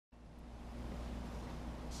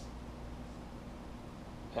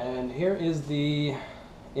And here is the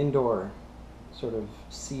indoor sort of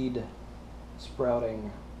seed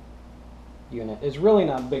sprouting unit. It's really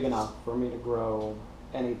not big enough for me to grow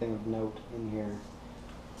anything of note in here.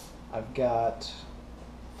 I've got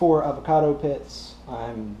 4 avocado pits.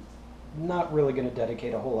 I'm not really going to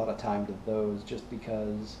dedicate a whole lot of time to those just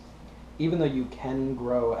because even though you can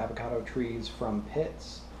grow avocado trees from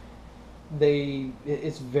pits,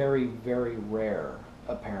 it's very, very rare,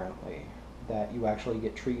 apparently, that you actually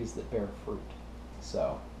get trees that bear fruit.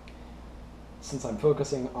 So, since I'm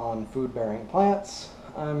focusing on food-bearing plants,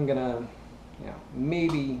 I'm gonna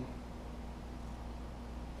maybe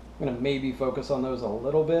focus on those a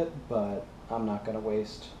little bit, but I'm not gonna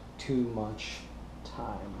waste too much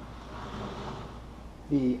time.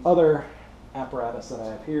 The other apparatus that I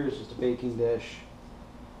have here is just a baking dish.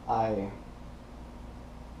 I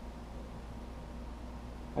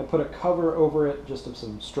put a cover over it just of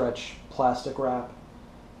some stretch plastic wrap,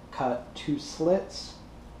 cut 2 slits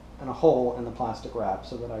and a hole in the plastic wrap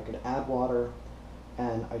so that I could add water,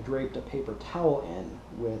 and I draped a paper towel in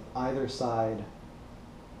with either side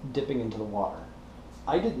dipping into the water.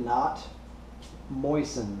 I did not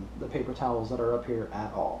moisten the paper towels that are up here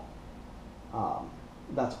at all.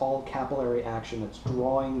 That's all capillary action. It's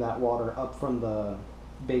drawing that water up from the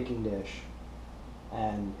baking dish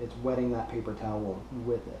and it's wetting that paper towel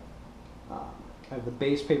with it. I have the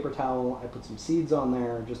base paper towel. I put some seeds on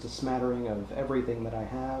there, just a smattering of everything that I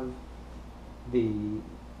have. The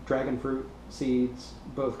dragon fruit seeds,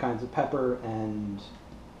 both kinds of pepper, and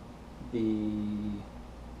the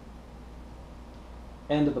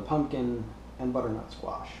end of the pumpkin and butternut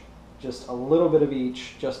squash. Just a little bit of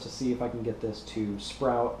each just to see if I can get this to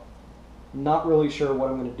sprout. Not really sure what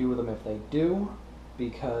I'm going to do with them if they do,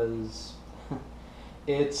 because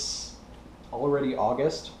it's already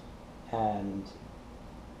August and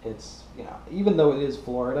it's, even though it is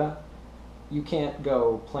Florida, you can't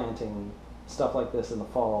go planting stuff like this in the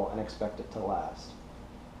fall and expect it to last.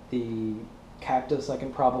 The cactus I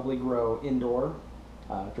can probably grow indoor.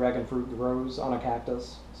 Dragon fruit grows on a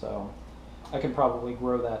cactus, so I can probably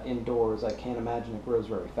grow that indoors. I can't imagine it grows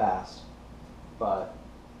very fast. But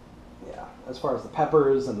yeah, as far as the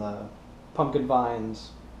peppers and the pumpkin vines,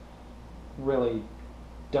 really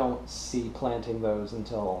don't see planting those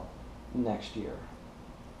until next year.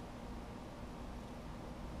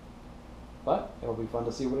 But it'll be fun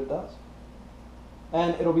to see what it does.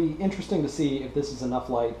 And it'll be interesting to see if this is enough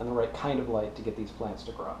light and the right kind of light to get these plants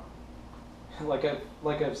to grow. Like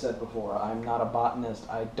I've said before, I'm not a botanist.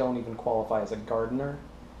 I don't even qualify as a gardener.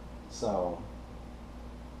 So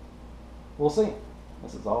we'll see.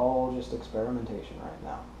 This is all just experimentation right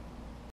now.